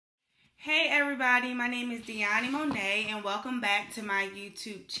Hey everybody, my name is Deani Monet and welcome back to my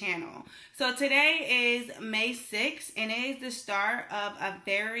YouTube channel. So today is May 6th and it is the start of a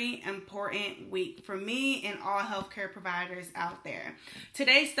very important week for me and all healthcare providers out there.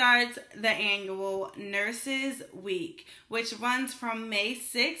 Today starts the annual Nurses Week, which runs from May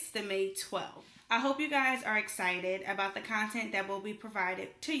 6th to May 12th. I hope you guys are excited about the content that will be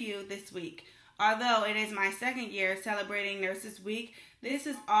provided to you this week. Although it is my second year celebrating Nurses Week, this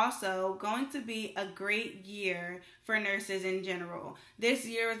is also going to be a great year for nurses in general. This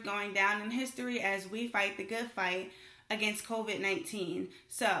year is going down in history as we fight the good fight against COVID-19.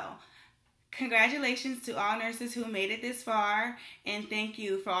 So, congratulations to all nurses who made it this far, and thank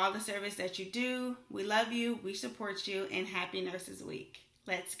you for all the service that you do. We love you, we support you, and happy Nurses Week.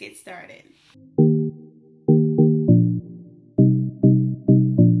 Let's get started.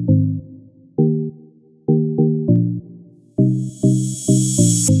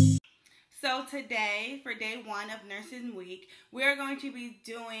 So today, for day one of Nursing Week, we're going to be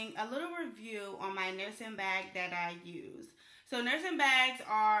doing a little review on my nursing bag that I use. So nursing bags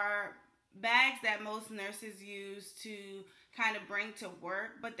are bags that most nurses use to kind of bring to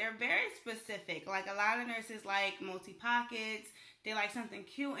work, but they're very specific. Like a lot of nurses like multi-pockets, they like something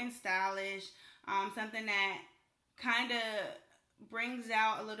cute and stylish, something that kind of brings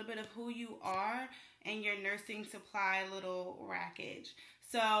out a little bit of who you are and your nursing supply little rackage.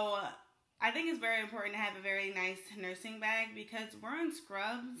 So I think it's very important to have a very nice nursing bag because we're in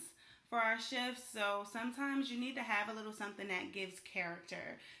scrubs for our shifts, so sometimes you need to have a little something that gives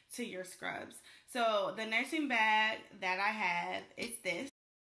character to your scrubs. So the nursing bag that I have is this.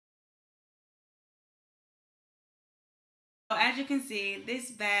 So as you can see, this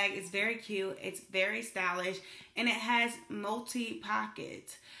bag is very cute, it's very stylish, and it has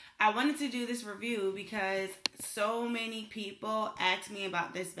multi-pockets. I wanted to do this review because so many people ask me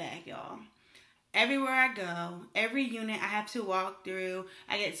about this bag, y'all. Everywhere I go, every unit I have to walk through,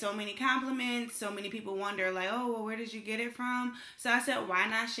 I get so many compliments. So many people wonder like, oh, well, where did you get it from? So I said, why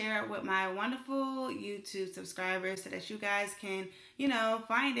not share it with my wonderful YouTube subscribers so that you guys can,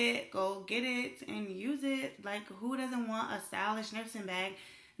 find it, go get it and use it. Like, who doesn't want a stylish nursing bag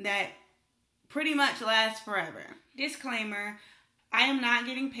that pretty much lasts forever? Disclaimer, I am not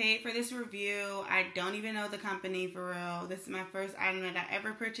getting paid for this review. I don't even know the company for real. This is my first item that I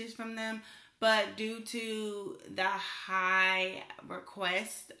ever purchased from them. But due to the high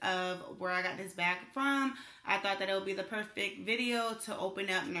request of where I got this bag from, I thought that it would be the perfect video to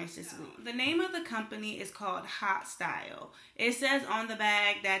open up Nurses Week. The name of the company is called Hot Style. It says on the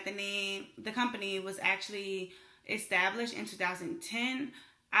bag that the company was actually established in 2010.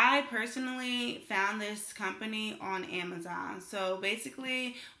 I personally found this company on Amazon. So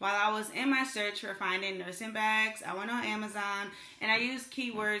basically, while I was in my search for finding nursing bags, I went on Amazon and I used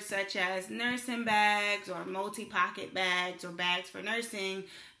keywords such as nursing bags or multi-pocket bags or bags for nursing.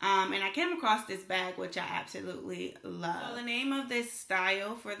 And I came across this bag, which I absolutely love. So the name of this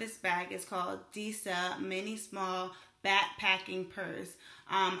style for this bag is called Disa Mini Small Backpacking Purse.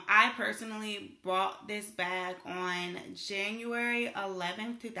 I personally bought this bag on January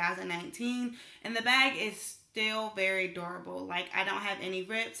 11th, 2019, and the bag is still very durable. Like, I don't have any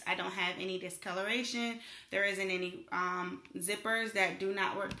rips, I don't have any discoloration, there isn't any zippers that do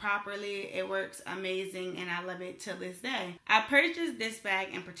not work properly. It works amazing and I love it till this day. I purchased this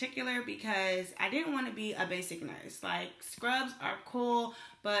bag in particular because I didn't want to be a basic nurse. Like, scrubs are cool,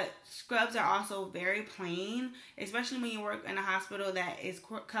 but scrubs are also very plain, especially when you work in a hospital that is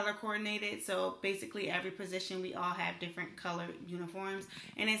color coordinated. So basically every position, we all have different color uniforms.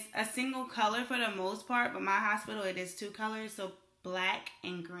 And it's a single color for the most part, but my hospital, it is two colors, so black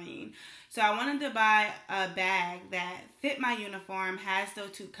and green. So I wanted to buy a bag that fit my uniform, has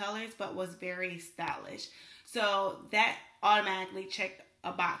those two colors, but was very stylish. So that automatically checked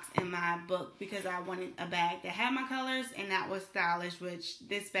a box in my book because I wanted a bag that had my colors and that was stylish, which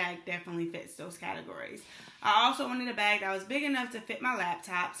this bag definitely fits those categories. I also wanted a bag that was big enough to fit my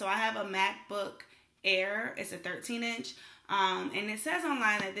laptop. So I have a MacBook Air. It's a 13-inch. And it says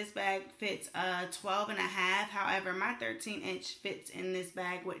online that this bag fits a 12.5. However, my 13-inch fits in this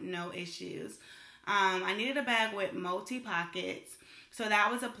bag with no issues. I needed a bag with multi-pockets. So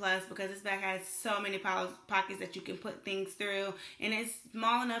that was a plus because this bag has so many pockets that you can put things through. And it's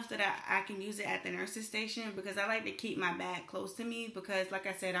small enough that I can use it at the nurse's station because I like to keep my bag close to me because, like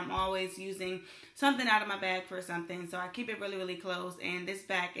I said, I'm always using something out of my bag for something. So I keep it really, really close. And this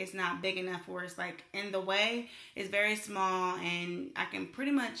bag is not big enough where it's like in the way. It's very small and I can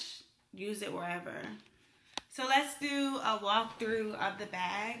pretty much use it wherever. So let's do a walkthrough of the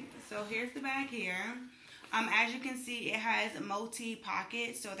bag. So here's the bag here. As you can see, it has multi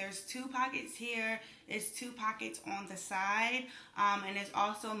pockets. So there's 2 pockets here. It's 2 pockets on the side. And there's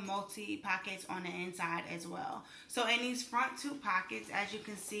also multi pockets on the inside as well. So in these front 2 pockets, as you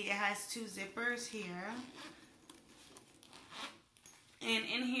can see, it has 2 zippers here. And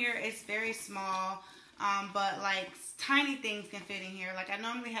in here, it's very small. But like tiny things can fit in here. Like I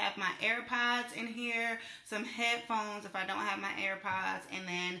normally have my AirPods in here, some headphones if I don't have my AirPods, and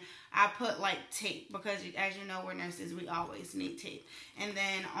then I put like tape because as you know, we're nurses, we always need tape. And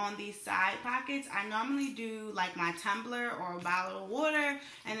then on these side pockets, I normally do like my tumbler or a bottle of water,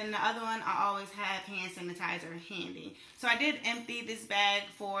 and then the other one I always have hand sanitizer handy. So I did empty this bag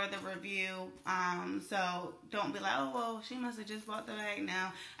for the review, so don't be like, oh well, she must have just bought the bag.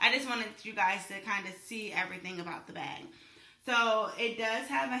 No, I just wanted you guys to kind of see everything about the bag. So it does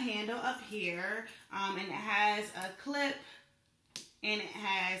have a handle up here, and it has a clip, and it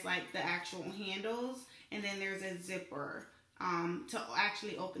has like the actual handles, and then there's a zipper to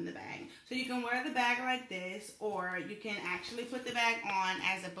actually open the bag. So you can wear the bag like this, or you can actually put the bag on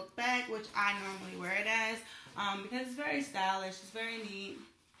as a book bag, which I normally wear it as, because it's very stylish, it's very neat.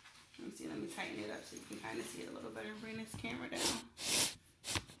 Let me see, let me tighten it up so you can kind of see it a little better. Bring this camera down.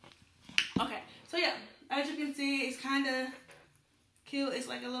 Okay, so yeah, as you can see, it's kind of cute. It's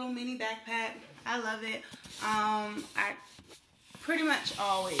like a little mini backpack. I love it. I pretty much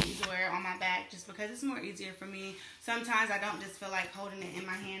always wear it on my back just because it's more easier for me. Sometimes I don't just feel like holding it in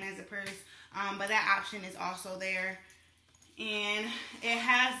my hand as a purse, but that option is also there. And it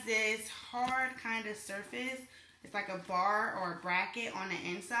has this hard kind of surface. It's like a bar or a bracket on the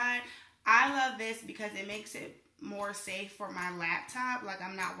inside. I love this because it makes it more safe for my laptop. Like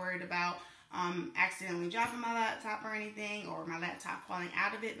I'm not worried about accidentally dropping my laptop or anything, or my laptop falling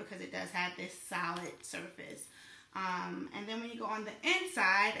out of it, because it does have this solid surface. And then when you go on the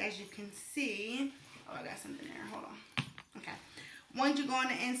inside, as you can see, oh, I got something there, hold on. Okay, once you go on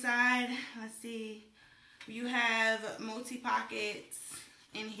the inside, let's see, you have multi pockets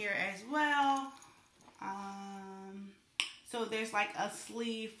in here as well. So there's like a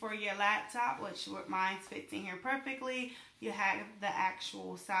sleeve for your laptop, which mine fits in here perfectly. You have the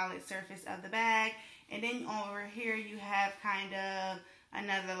actual solid surface of the bag, and then over here you have kind of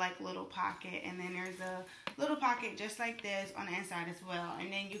another like little pocket, and then there's a little pocket just like this on the inside as well.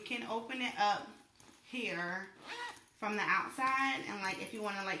 And then you can open it up here from the outside, and like if you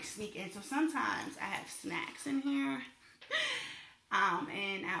want to like sneak in. So sometimes I have snacks in here.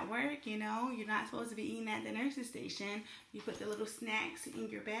 And at work, you know, you're not supposed to be eating at the nurse's station. You put the little snacks in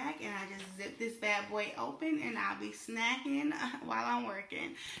your bag, and I just zip this bad boy open, and I'll be snacking while I'm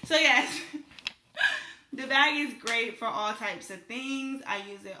working. So yes, the bag is great for all types of things. I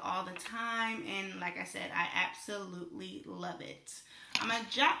use it all the time, and like I said, I absolutely love it. I'm going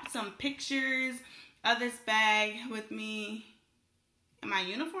to drop some pictures of this bag with me in my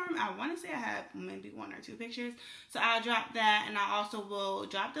uniform. I want to say I have maybe 1 or 2 pictures, so I'll drop that, and I also will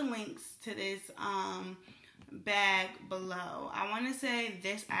drop the links to this bag below. I want to say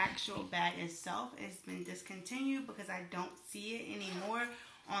this actual bag itself has been discontinued because I don't see it anymore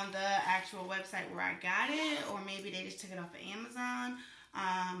on the actual website where I got it, or maybe they just took it off of Amazon,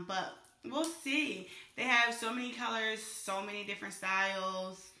 but we'll see. They have so many colors, so many different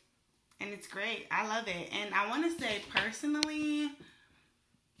styles, and it's great. I love it. And I want to say personally,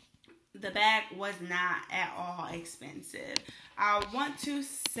 the bag was not at all expensive. I want to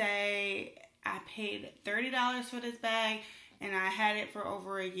say I paid $30 for this bag, and I had it for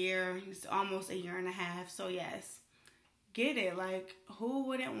over a year. It's almost a year and a half. So yes, get it. Like, who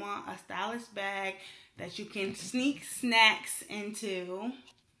wouldn't want a stylish bag that you can sneak snacks into?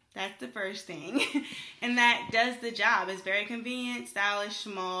 That's the first thing. And that does the job. It's very convenient, stylish,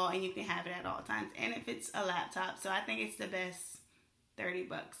 small, and you can have it at all times. And it fits a laptop. So I think it's the best $30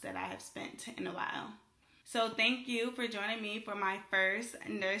 that I have spent in a while. So thank you for joining me for my first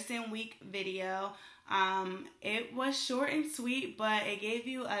Nursing Week video. It was short and sweet, but it gave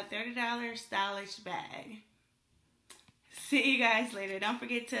you a $30 stylish bag. See you guys later. Don't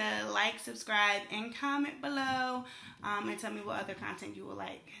forget to like, subscribe, and comment below, and tell me what other content you would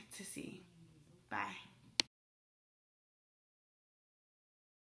like to see. Bye.